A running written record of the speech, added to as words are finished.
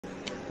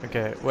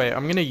Okay, wait,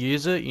 I'm gonna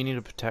use it. You need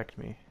to protect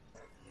me.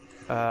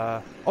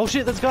 Oh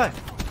shit, that's a guy!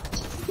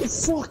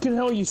 Fucking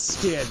hell, you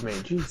scared me.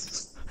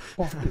 Jesus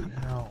fucking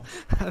hell.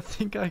 I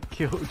think I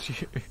killed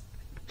you.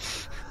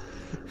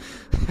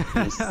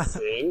 You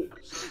think?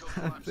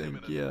 I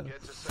think, yeah.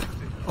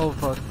 Oh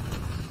fuck.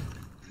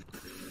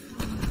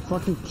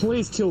 Fucking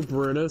please kill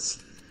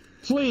Brutus.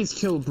 Please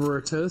kill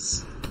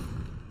Brutus.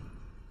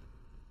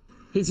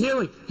 He's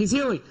healing! He's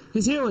healing!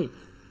 He's healing!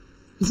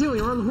 He's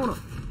healing around the corner!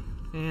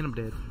 And I'm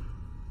dead.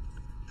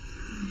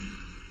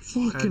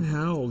 Fucking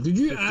hell. Did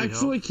you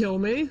actually kill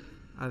me?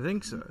 I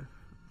think so.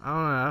 I don't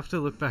know, I have to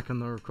look back on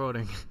the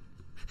recording.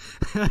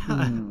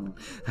 I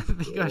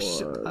think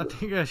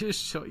I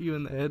just shot you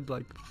in the head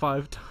like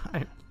 5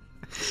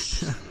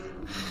 times.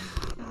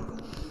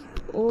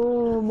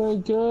 Oh my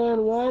god,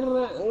 why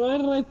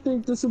did I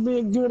think this would be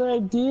a good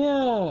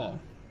idea?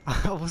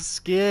 I was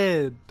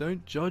scared.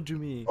 Don't judge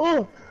me.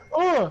 Oh,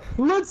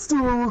 let's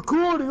do a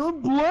recording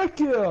on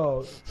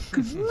Blackout!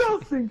 Cause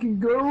nothing can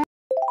go